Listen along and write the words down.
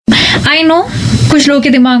I know कुछ लोगों के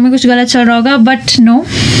दिमाग में कुछ गलत चल रहा होगा, बट नो,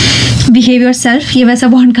 बिहेव योरसेल्फ, ये वैसा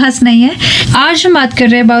पॉडकास्ट नहीं है. आज हम बात कर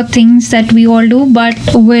रहे हैं about things that we all do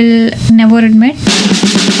but will never admit.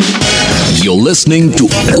 You're listening to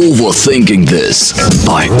Overthinking This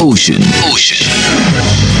by Ocean.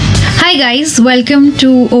 Hi guys, welcome to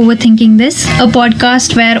Overthinking This, a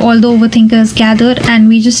podcast where all the overthinkers gather and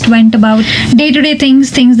we just went about day-to-day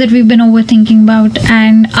things that we've been overthinking about.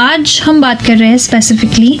 And आज हम बात कर रहे हैं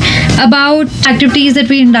specifically about activities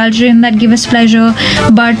that we indulge in that give us pleasure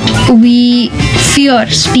but we fear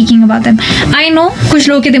speaking about them. I know कुछ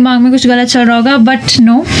लोगों के दिमाग में कुछ गलत चल रहा होगा, but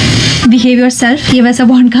no, behave yourself, ये वैसा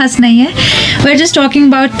पॉडकास्ट नहीं है. We're just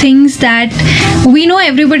talking about things that we know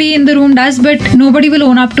everybody in the room does but nobody will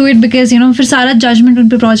own up to it because फिर सारा judgment उन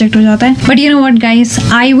पे project हो जाता है. But you know what guys,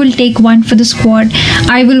 I will take one for the squad.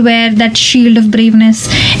 I will wear that shield of braveness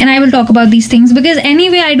and I will talk about these things because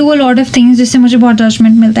anyway I do a lot of things जिससे मुझे बहुत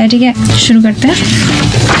judgment मिलता है. ठीक है, शुरू करते हैं.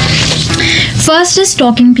 First is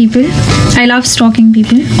stalking people. I love stalking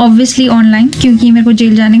people. Obviously online क्योंकि मेरे को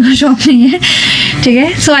जेल जाने का शौक नहीं है. ठीक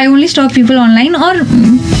है, so I only stalk people online. और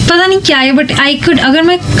पता नहीं क्या है but I could, अगर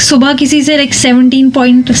मैं सुबह किसी से like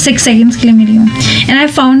 17.6 seconds के लिए मिली हूँ and I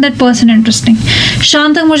found that person interesting,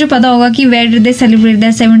 शाम तक मुझे पता होगा कि where did they celebrate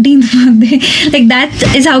their 17th birthday. Like that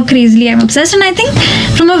is how crazily I'm obsessed. And I think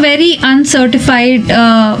from a very uncertified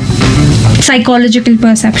psychological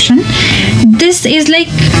perception, this is like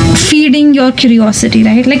feeding your curiosity,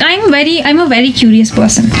 right? Like I'm a very curious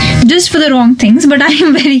person, just for the wrong things, but I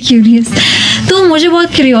am very curious. तो मुझे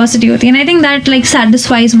बहुत curiosity होती है and I think that like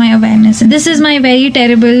satisfies my awareness. This is my very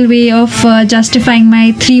terrible way of justifying my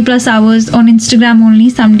 3+ hours on Instagram only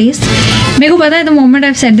some days. मेरे को पता है the moment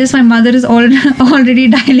I've said this, my mother is already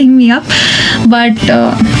dialing me up, but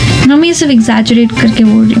mummy ये सिर्फ exaggerate करके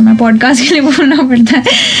बोल रही हूँ, मैं podcast के लिए बोलना पड़ता है.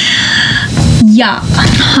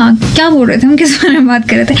 हाँ, क्या बोल रहे थे हम, किस बारे में बात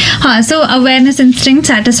कर रहे थे? हाँ, सो अवेयरनेस इंस्टिंक्ट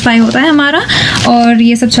सेटिस्फाई होता है हमारा और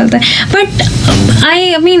ये सब चलता है. But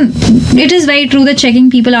I mean it is very true that checking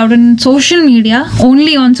people out on social media,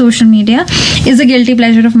 only on social media, is a guilty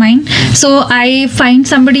pleasure of mind. So I find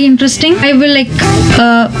somebody interesting, I will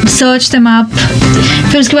like search them up,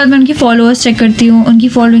 फिर उसके बाद मैं उनकी followers check करती हूँ, उनकी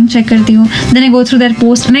following check करती हूँ, then I go through that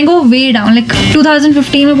post and I go way down. Like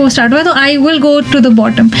 2015 में पोस्ट स्टार्ट हुआ तो I will go to the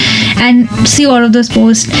bottom and see all of those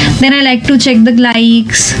posts. Then I like to check the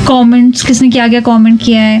likes, comments, किसने क्या comment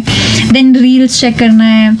किया है, then reels check करना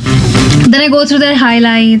है, then I go through their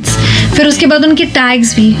highlights, फिर उसके बाद उनके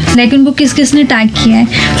टैग्स भी, लाइक उनको किसने टैग किया है,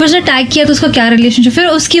 फिर उसने टैग किया तो उसका क्या रिलेशनशिप, फिर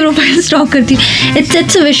उसकी प्रोफाइल स्टॉक करती हूँ.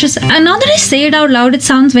 It's a vicious. Now that I say it out loud it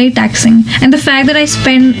sounds very taxing and the fact that I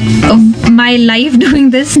spend my life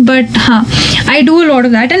doing this, but हाँ, I do a lot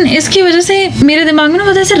of that. And इसकी वजह से मेरे दिमाग में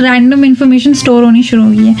ना पता ऐसे रैंडम इन्फॉर्मेशन स्टोर होनी शुरू हो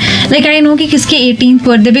गई है. लाइक आई नो कि किसके 18th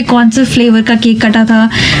बर्थडे पे कौन सा फ्लेवर का केक कटा था,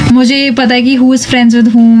 मुझे पता है कि who is friends with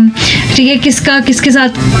whom, ठीक है, किसके साथ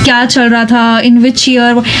क्या चल रहा था, in which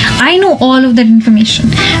year. I know all of that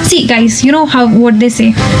information. See guys, you know what they say,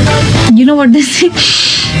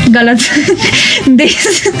 गलत.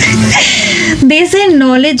 they say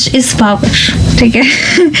knowledge is power. ठीक है,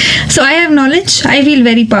 so I have knowledge, I feel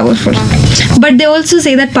very powerful, but they also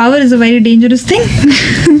say that power is a very dangerous thing.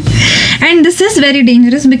 And this is very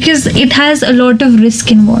dangerous because it has a lot of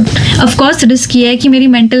risk involved. Of course risk ये है कि मेरी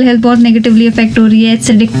mental health बहुत negatively affect हो रही है,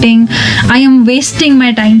 it's addicting, I am wasting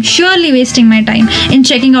my time, surely wasting my time in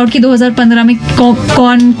checking out कि 2015 में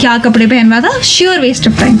कौन क्या कपड़े पहन रहा था, sure waste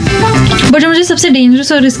of time. But जो मुझे सबसे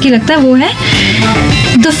dangerous और risky लगता है वो है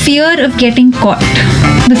the fear of getting caught,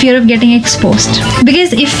 the fear of getting exposed.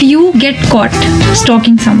 Because if you get caught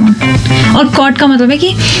stalking someone, और caught का मतलब है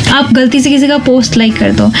कि आप गलती से किसी का पोस्ट लाइक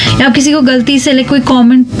कर दो या आप किसी को गलती से लाइक कोई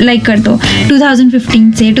कमेंट लाइक कर दो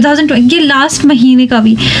 2015 से 2020, ये लास्ट महीने का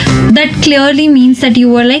भी, that clearly means that you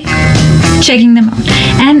were like checking them out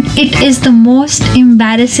and it is the most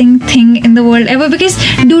embarrassing thing in the world ever because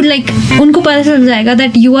dude like उनको पता चल जाएगा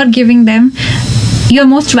that you are giving them your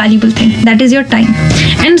most valuable thing, that is your time.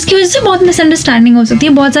 And इसकी वजह से बहुत misunderstanding हो सकती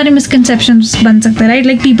है, बहुत सारे मिसकंसेप्शंस बन सकते हैं, right?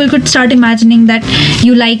 Like people could start imagining that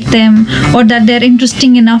you like them और that they are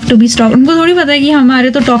interesting enough to be stalk. उनको थोड़ी पता है कि हमारे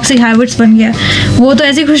तो टॉक्सिक हैबिट्स बन गया, वो तो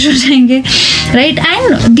ऐसे खुश हो जाएंगे, राइट?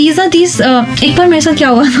 एंड दीज एक बार मेरे साथ क्या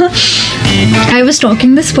हुआ था, I was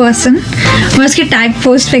talking this person, मैं उसके टैग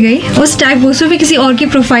पोस्ट पे गई, उस टैग पोस्ट पे किसी और की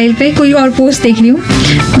प्रोफाइल पे कोई और पोस्ट देख रही हूँ,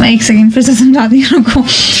 मैं एक सेकेंड फिर से समझाती हूँ उनको.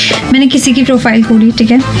 मैंने किसी की प्रोफाइल खोली,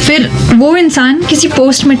 ठीक है, फिर वो इंसान किसी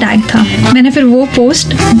पोस्ट में टैग था, मैंने फिर वो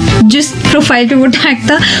पोस्ट जिस प्रोफाइल पे वो टैग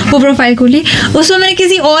था वो प्रोफाइल खोली, उसमें मैंने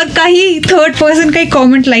किसी और का ही थर्ड पर्सन का ही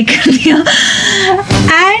कॉमेंट लाइक कर दिया.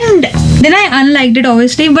 And then I unliked it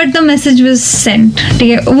obviously, but the message was sent,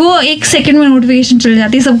 ठीक है. वो एक सेकंड में नोटिफिकेशन चल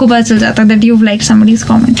जाती है, सबको पता चल जाता है that you like somebody's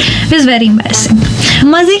comment. It is very embarrassing.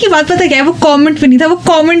 मजे की बात पता क्या है, वो कमेंट भी नहीं था, वो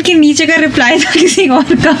कमेंट के नीचे का रिप्लाई था किसी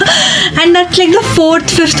और का. And that's like the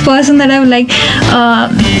 4th-5th person that I like.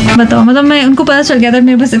 बताओ, मतलब मैं उनको पता चल गया था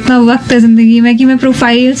मेरे पास इतना वक्त है जिंदगी में कि मैं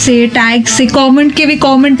प्रोफाइल से, टैग से, कमेंट के भी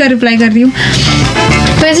कमेंट का रिप्लाई कर रही हूँ.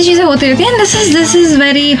 तो ऐसी चीज़ें होती रहती हैं. This is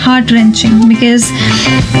very heart wrenching because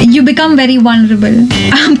you become very vulnerable.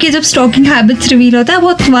 आपके जब स्टॉकिंग हैबिट्स रिवील होता है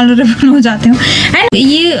बहुत वनरेबल हो जाते हो. एंड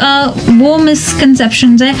ये वो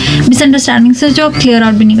मिसकंसेप्शंस है, मिसअंडरस्टैंडिंग से जो आप क्लियर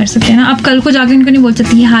आउट भी नहीं कर सकते ना. आप कल को जाके उनको नहीं बोल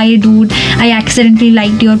सकती hi dude I accidentally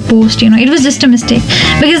liked your post, you know it was just a mistake,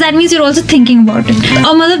 because that means you're also thinking about it.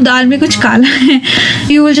 और मतलब दाल में कुछ काला है,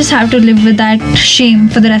 you will just have to live with that shame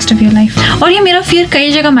for the rest of your life. और ये मेरा फियर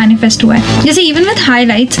कई जगह मैनिफेस्ट हुआ है. जैसे इवन विद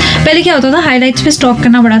हाईलाइट्स, पहले क्या होता था, हाईलाइट्स पे स्टॉक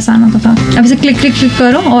करना बड़ा आसान होता था. अब इसे क्लिक क्लिक क्लिक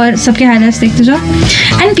करो और सबके हाईलाइट्स देखते जाओ.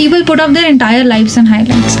 And people put up their entire lives on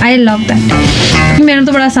highlights. I love that. मेरा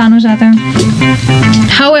तो बड़ा आसान हो जाता है.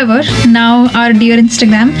 However, now our dear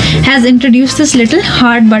Instagram has introduced this little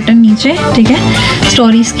heart button नीचे, ठीक है,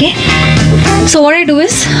 stories के. So what I do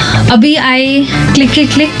is, अभी I click,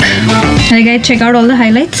 like I check out all the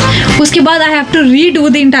highlights. उसके बाद I have to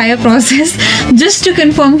redo the entire process just to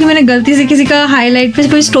confirm कि मैंने गलती से किसी का highlight पे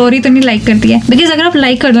कोई story तो नहीं like कर दी है. Because अगर आप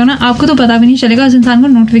like कर दो ना, आपको तो पता भी नहीं चलेगा, उस इंसान को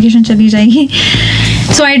notification चली जाएगी.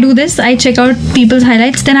 So I do this, I check out people's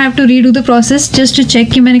highlights, then I have to redo the process just to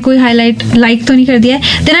check कि मैंने कोई highlight like तो नहीं कर दिया है.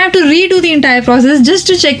 Then I have to redo the entire process just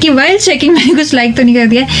to check कि while checking मैंने कुछ like तो नहीं कर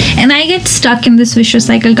दिया है. And I get stuck in this vicious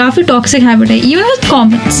cycle. काफ़ी toxic habit है. Even with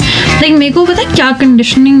comments, like मेरे को पता है क्या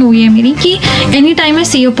conditioning हुई है मेरी कि anytime I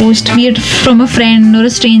see a post, be it from a friend or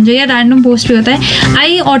a stranger या random post भी होता है, I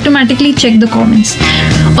automatically check the comments.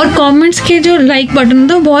 और comments के जो like button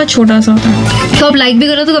होता है वो बहुत छोटा सा होता है, तो आप like भी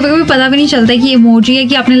करो तो कभी कभी पता भी नहीं चलता है कि emoji है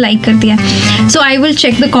कि आपने like कर दिया. So I will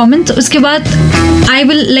check the comments. उसके बाद I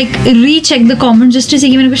will like recheck the comments just to see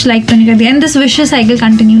कि मैंने कुछ like तो नहीं कर दिया. And this vicious cycle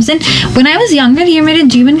continues. And when I was younger, ये मेरे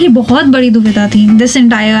जीवन की बहुत बड़ी दुविधा थी, this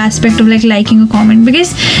entire aspect of like liking a comment,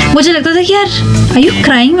 because मुझे लगता था कि यार are you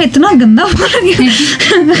crying, मैं इतना गंदा बोल रही हूँ.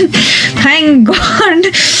 Thank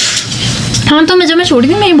God. हाँ, तो जब मैं छोटी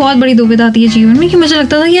थी मेरी बहुत बड़ी दुविधा आती है जीवन में कि मुझे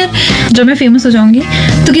लगता था कि यार जब मैं फेमस हो जाऊंगी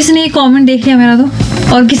तो किसी ने एक कमेंट देख लिया मेरा,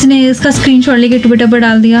 तो और किसी ने इसका स्क्रीनशॉट लेके ट्विटर पर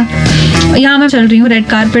डाल दिया. यहाँ मैं चल रही हूँ रेड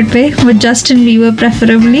कारपेट पे विद जस्टिन बीबर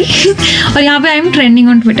प्रेफरेबली और यहाँ पे I am trending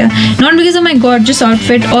on Twitter, not because of my gorgeous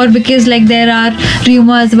outfit और because like there are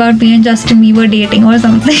rumours about me and Justin Bieber dating और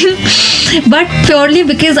something, but purely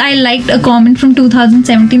because I liked a comment from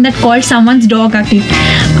 2017 that called someone's dog ugly.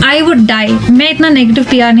 I would die. मैं इतना negative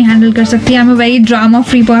PR नहीं handle कर सकती. I'm a very drama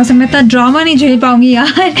free person. मैं इतना drama नहीं झेल पाऊंगी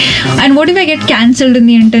यार. And what if I get cancelled in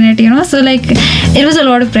the internet, you know? So like it was a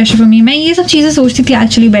lot of pressure for me. मैं ये सब चीज़ें सोचती थी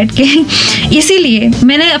actually बैठ के. इसीलिए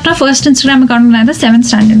मैंने अपना first Instagram account बनाया था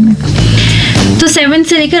 7th standard में. तो 7th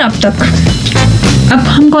से लेकर अब तक, अब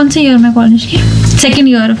हम कौन से ईयर में कॉलेज के? 2nd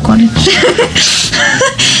year of college.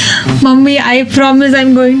 Mummy, I promise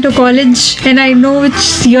I'm going to college and I know which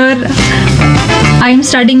year I'm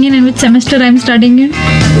studying in and which semester I'm studying in.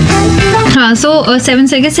 हाँ, so 7th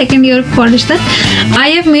से 2nd year of college तक I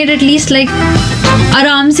have made at least like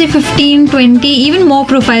आराम से 15, 20, even more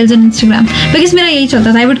profiles on Instagram. Because मेरा यही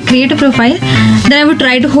चलता था, I would create a profile, then I would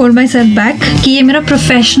try to hold myself back कि ये मेरा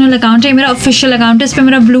professional account है, ये मेरा official account है, इस पे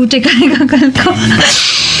मेरा blue tick आएगा कल को.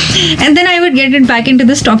 And then I would get it back into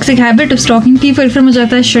this toxic habit of stalking people. फिर मुझे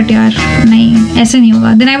लगता है shit यार, नहीं ऐसे नहीं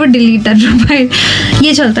होगा. Then I would delete that profile.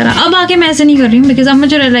 ये चलता रहा. अब आके मैं ऐसे नहीं कर रही हूँ because अब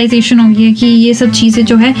मुझे realization हो गई है कि ये सब चीज़ें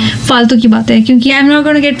जो है फालतू की बात है, क्योंकि I'm not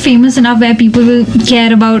going to get famous enough where people will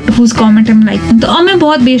care about whose comment I'm liking. तो अब मैं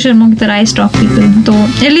बहुत बेशर्मों की तरह stalk people. तो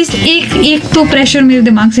at least एक तो pressure मेरे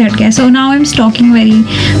दिमाग से हट गया. So now I'm stalking very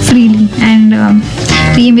freely and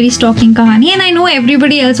तो ये मेरी stalking कहानी है. And I know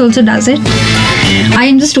everybody else also does it. I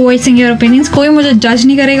am just voicing your opinions. कोई मुझे जज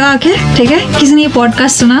नहीं करेगा आखिर, ठीक है? किसी ने ये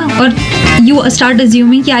पॉडकास्ट सुना और you start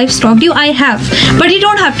assuming कि I've stalked you, I have, but you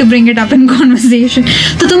don't have to bring it up in conversation.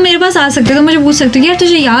 तो तुम मेरे पास आ सकते हो, तो मुझे पूछ सकते हो कि यार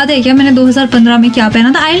तुझे याद है क्या मैंने 2015 में क्या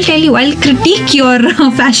पहना था? I'll tell you, I'll critique your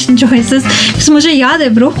fashion choices. So मुझे याद है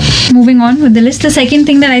bro. Moving on with the list, the second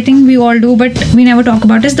thing that I think we all do but we never talk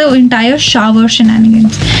about is the entire shower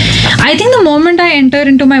shenanigans. I think the moment I enter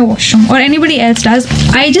into my washroom or anybody else does,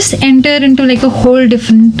 I just enter into like a whole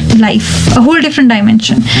different life, a whole different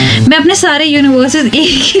dimension. मैं अपने सारे universes एक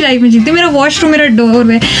ही life में जीती हूँ. मेरा washroom मेरा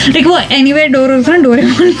door है, लाइक वो एनीवेयर डोर होता है ना,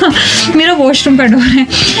 डोरेमोन का, मेरा वॉशरूम का डोर है.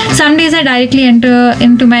 Some days I directly enter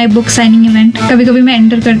into my book signing event. कभी कभी मैं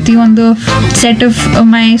एंटर करती हूँ on the set of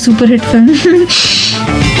my super hit film.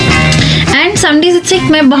 And some days it's like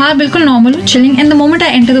मैं बाहर बिल्कुल normal हूँ, chilling, and the moment I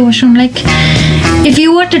enter the washroom, like if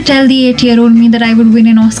you were to tell the 8-year-old me that I would win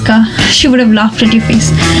an Oscar, she would have laughed at your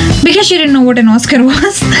face because she didn't know what an Oscar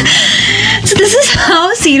was. So this is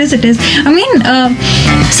how serious it is. I mean,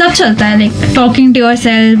 सब चलता है, like talking to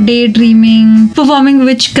yourself, daydreaming, performing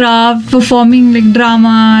witchcraft, performing like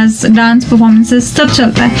dramas, dance performances, सब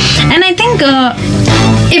चलता है. And I think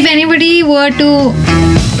if anybody were to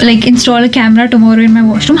like install a camera tomorrow in my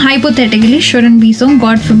washroom, hypothetically, shouldn't be so,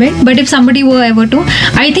 God forbid, but if somebody were ever to,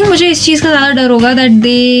 I think मुझे इस चीज़ का ज़्यादा डर होगा that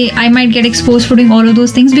I might get exposed for doing all of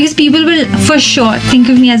those things, because people will for sure think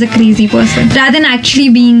of me as a crazy person rather than actually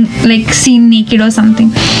being like seen naked or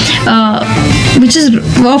something, which is,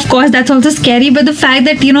 of course, that's also scary. But the fact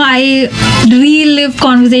that, you know, I relive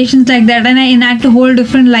conversations like that and I enact a whole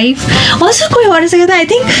different life. Also, कोई और ऐसा कहता है, I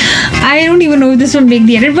think I don't even know if this will make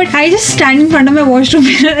the edit, but I just stand in front of my washroom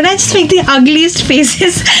mirror and I just make the ugliest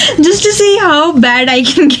faces just to see how bad I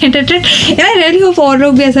can get at it. And I really hope और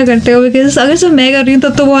लोग भी ऐसा करते हो, because अगर सिर्फ मैं कर रही हूँ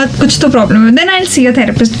तब तो बहुत कुछ तो प्रॉब्लम है. Then I'll see a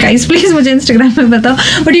therapist, guys. Please मुझे Instagram में बताओ.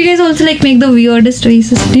 But you guys also like make the weirdest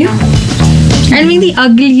faces, do you? I'll make the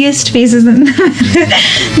ugliest faces in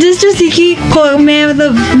just to see कि मैं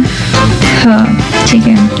मतलब, हाँ ठीक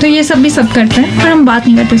है. तो ये सब भी सब करते हैं, पर हम बात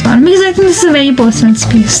नहीं करते इस बारे में, because I think this is a very personal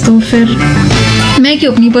space. तो फिर मैं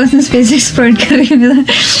क्यों अपनी personal space exploit कर रही हूँ.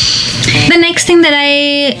 The next thing that I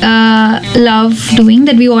love doing,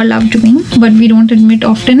 that we all love doing, but we don't admit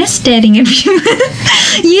often, is staring at people.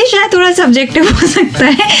 ये शायद थोड़ा सब्जेक्टिव हो सकता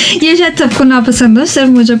है, ये शायद सबको ना पसंद हो, सिर्फ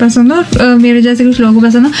मुझे पसंद हो और मेरे जैसे कुछ लोगों को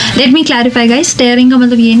पसंद हो. Let me clarify guys, staring का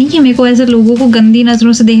मतलब ये नहीं कि मेरे को ऐसे लोगों को गंदी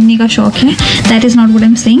नज़रों से देखने का शौक है. That is not what I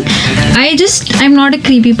am saying. I am not a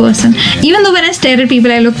creepy person. Even though when I stare at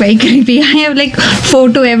people, I look very creepy. I have like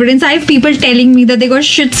photo evidence. I have people telling me that they got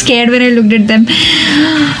shit scared when I looked at them.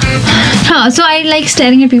 हाँ, so I like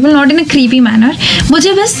staring at people, not in a creepy manner.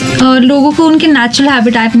 मुझे बस लोगों को उनके natural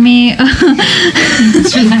habitat में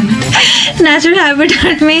natural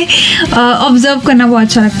habitat में observe करना बहुत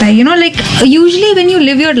अच्छा लगता है. You know, like usually when you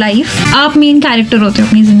live your life, आप main character होते हो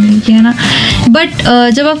अपनी ज़िंदगी के, है ना. But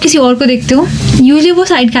जब आप किसी और को देखते हो, usually वो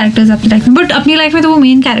side characters आपकी लाइफ में, but अपनी लाइफ में तो वो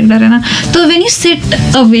main character है ना. तो when you sit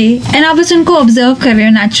away and आप बस उनको observe कर रहे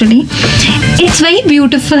हो naturally, it's very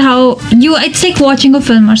beautiful how you, it's like watching a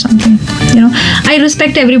film or something. You know, I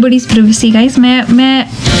respect everybody's privacy, guys. मैं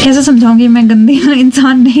कैसे समझाऊंगी, मैं गंदी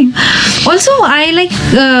इंसान नहीं. Also, I like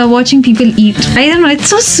watching people eat. I don't know, it's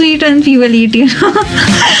so sweet when people eat, you know.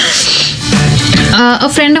 A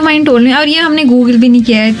friend of mine told me, और ये हमने Google भी नहीं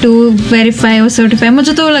किया है to verify और certify,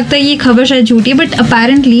 मुझे तो लगता है ये खबर शायद झूठी है, but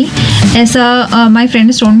apparently ऐसा my friend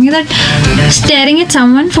has told me that staring at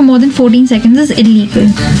someone for more than 14 seconds is illegal.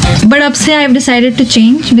 But अब से I've decided to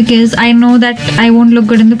change because I know that I won't look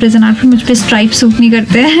good in the prison outfit. मुझ पे stripes suit नहीं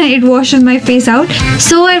करते हैं. It washes my face out.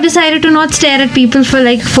 So I've decided to not stare at people for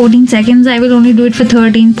like 14 seconds. I will only do it for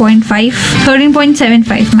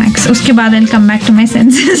 13.75 max. उसके बाद I'll come back to my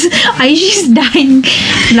senses. Aishi's dying. I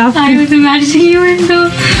was imagining you in the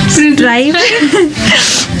stripe.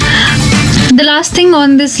 The last thing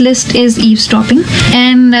on this list is eavesdropping,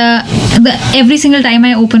 and every single time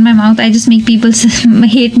I open my mouth, I just make people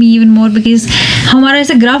hate me even more because हमारा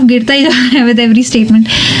ऐसा graph गिरता ही जा रहा है with every statement.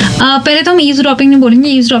 पहले तो हम eavesdropping नहीं बोलेंगे.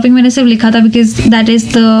 eavesdropping मैंने सिर्फ लिखा था because that is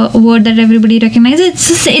the word that everybody recognizes.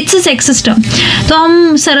 It's a sexist term. तो हम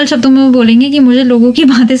सरल शब्दों में बोलेंगे कि मुझे लोगों की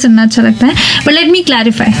बातें सुनना अच्छा लगता है. But let me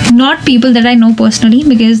clarify, not people that I know personally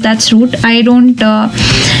because that's rude.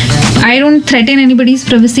 I don't threaten anybody's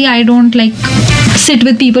privacy. I don't like sit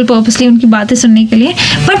with people purposely उनकी बातें सुनने के लिए.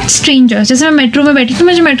 But strangers, जैसे मैं मेट्रो में बैठी तो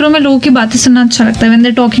मुझे मेट्रो में लोगों की बातें सुनना अच्छा लगता है when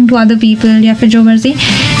they're talking to other people या फिर जो मर्जी.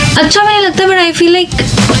 अच्छा भी नहीं लगता, but I feel like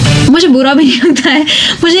मुझे बुरा भी नहीं लगता है.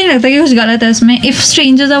 मुझे नहीं लगता कि कुछ गलत है उसमें. If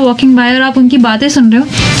strangers are walking by और आप उनकी बातें सुन रहे हो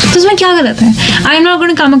तो उसमें क्या गलत है? I'm not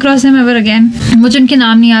going to come across them ever again. मुझे उनके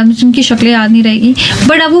नाम नहीं याद, मुझे उनकी शक्लें याद नहीं रहेगी,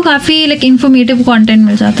 बट आपको काफ़ी like informative content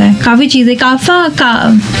मिल जाता है. काफ़ी चीज़ें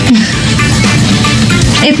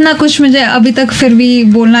इतना कुछ मुझे अभी तक फिर भी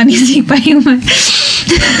बोलना नहीं सीख पाई हूँ मैं.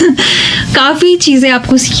 काफ़ी चीज़ें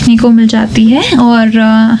आपको सीखने को मिल जाती है. और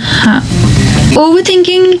हाँ,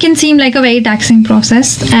 overthinking can seem like a very taxing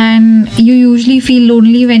process and you usually feel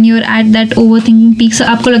lonely when you're at that overthinking peak. So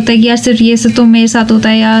आपको लगता है कि यार सिर्फ ये सब तो मेरे साथ होता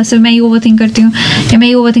है या सिर्फ मैं ही overthink करती हूँ या मैं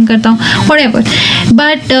ही overthink करता हूँ, whatever.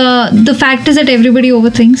 But the fact is that everybody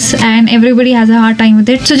overthinks and everybody has a hard time with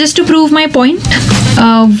it. So just to prove my point,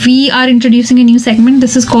 we are introducing a new segment.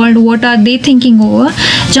 This is called What Are They Thinking Over?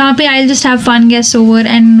 जहाँ पे I'll just have fun guests over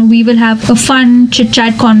and we will have a fun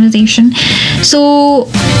chit-chat conversation. So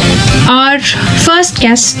our first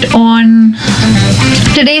guest on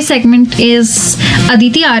today's segment is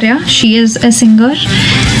Aditi Aarya. She is a singer,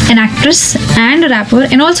 an actress and a rapper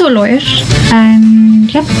and also a lawyer.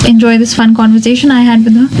 And yep, enjoy this fun conversation I had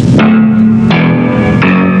with her.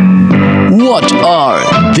 What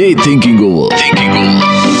are they thinking over?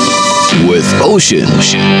 With Ocean.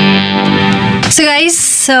 So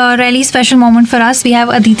guys, really special moment for us. We have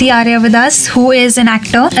Aditi Aarya with us, who is an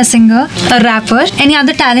actor, a singer, a rapper. Any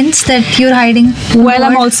other talents that you're hiding? Well,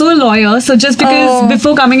 I'm also a lawyer. So just because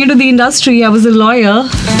before coming into the industry, I was a lawyer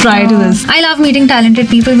prior to this. I love meeting talented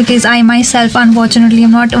people because I myself, unfortunately,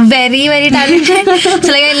 am not very, very talented.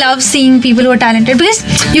 So like I love seeing people who are talented because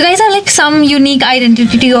you guys have like some unique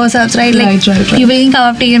identity to yourselves, right? Like Right. people can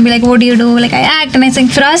come up to you and be like, what do you do? Like I act and I sing.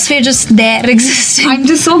 For us, we're just there existing. I'm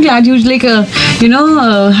just so glad you like,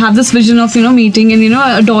 have this vision of, meeting and,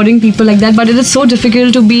 adoring people like that. But it is so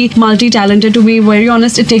difficult to be multi-talented. To be very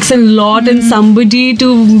honest, it takes a lot in somebody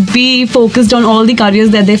to be focused on all the careers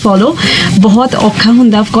that they follow. बहुत औखा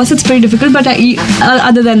ਹੁੰਦਾ. Of course, it's pretty difficult. But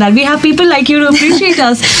other than that, we have people like you to appreciate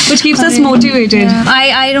us, which keeps us motivated. Yeah.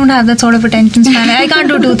 I don't have that sort of attention span. I can't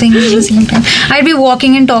do two things at the same time. I'd be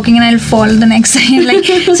walking and talking and I'll fall the next time. Like,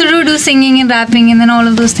 so to do singing and rapping and then all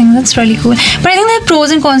of those things, that's really cool. But I think there are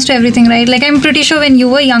pros and cons to everything, right? Like I'm pretty sure when you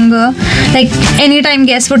were younger, like anytime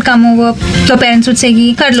guests would come over, your parents would say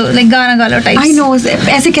कि कर लो, like गाना गा लो types. I know.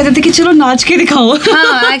 ऐसे कहते थे कि चलो नाच के दिखाओ.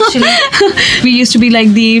 हाँ, actually. We used to be like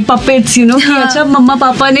the puppets, कि अच्छा मम्मा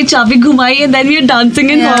पापा ने चाबी घुमाई and then we are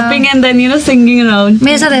dancing and hopping and then singing around.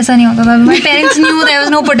 मेरे साथ ऐसा नहीं होता था. My parents knew there was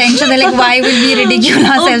no potential. They're like, why would we ridicule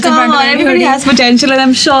ourselves in front of everybody? Everybody has potential, and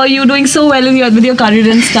I'm sure you're doing so well with your career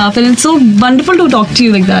and stuff, and it's so wonderful to talk to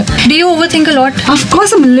you like that. Do you overthink a lot? Of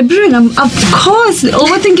course, I'm liberal. Of course,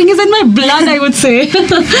 overthinking is in my blood, I would say.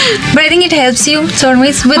 But I think it helps you certain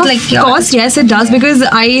ways with Of course, yes, it does, because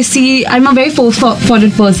I'm a very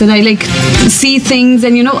forward person. I like see things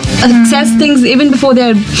and assess things even before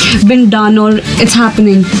they're been done or it's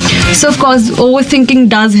happening. So of course, overthinking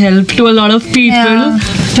does help to a lot of people. Yeah.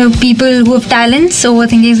 To people who have talents,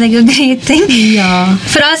 overthinking is like a great thing. Yeah.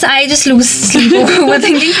 For us, I just lose sleep over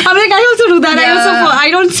overthinking. I'm like, I also do that. Yeah. I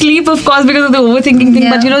don't sleep, of course, because of the overthinking thing.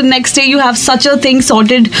 Yeah. But next day you have such a thing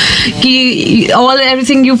sorted.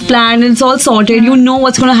 Everything you've planned, it's all sorted. You know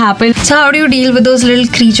what's going to happen. So how do you deal with those little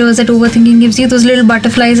creatures that overthinking gives you? Those little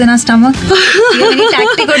butterflies in our stomach? Do you have any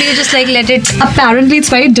tactic, or do you just like let it? Apparently, it's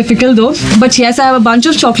very difficult though. But yes, I have a bunch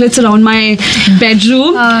of chocolates around my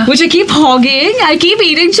bedroom, which I keep hogging. I keep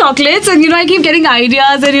eating chocolates, and I keep getting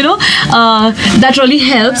ideas, and that really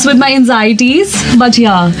helps with my anxieties. But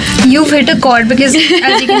yeah, you've hit a chord, because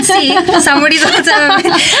as you can see, somebody's also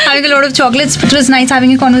having a lot of chocolates. It was nice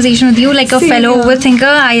having a conversation with you, like a fellow overthinker.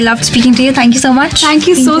 I loved speaking to you. Thank you so much. Thank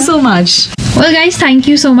you so much. Well guys, thank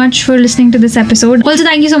you so much for listening to this episode. Also,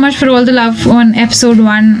 thank you so much for all the love on episode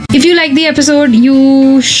 1. If you like the episode,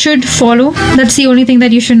 you should follow. That's the only thing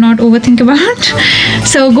that you should not overthink about.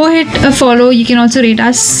 So go hit a follow. You can also rate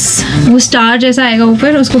us. वो star जैसा आएगा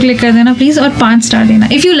ऊपर, उसको click कर देना please, और 5 star देना.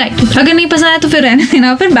 If you liked it. अगर नहीं पसंद आया तो फिर रहने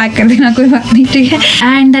देना, फिर बैक कर देना, कोई बात नहीं, ठीक है.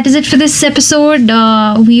 And that is it for this episode.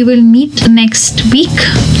 We will meet next week.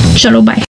 चलो, bye.